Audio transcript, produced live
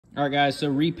All right, guys, so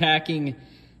repacking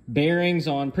bearings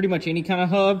on pretty much any kind of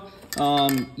hub.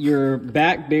 Your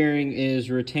back bearing is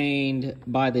retained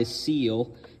by this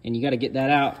seal, and you got to get that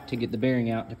out to get the bearing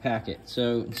out to pack it.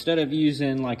 So instead of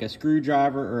using like a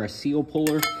screwdriver or a seal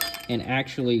puller, and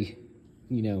actually,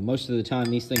 you know, most of the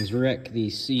time these things wreck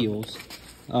these seals,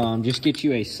 just get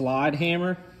you a slide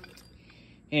hammer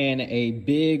and a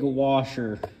big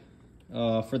washer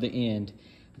for the end.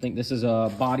 I think this is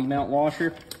a body mount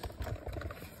washer.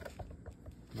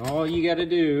 All you got to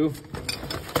do,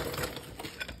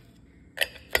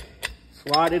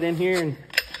 slide it in here and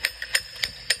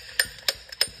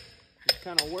just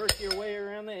kind of work your way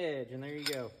around the edge, and there you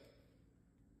go.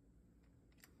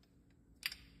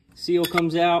 Seal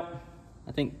comes out.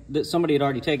 I think that somebody had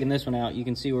already taken this one out. You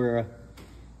can see where a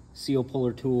seal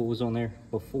puller tool was on there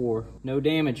before. No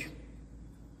damage.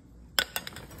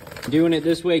 Doing it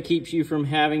this way keeps you from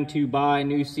having to buy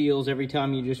new seals every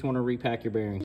time you just want to repack your bearings.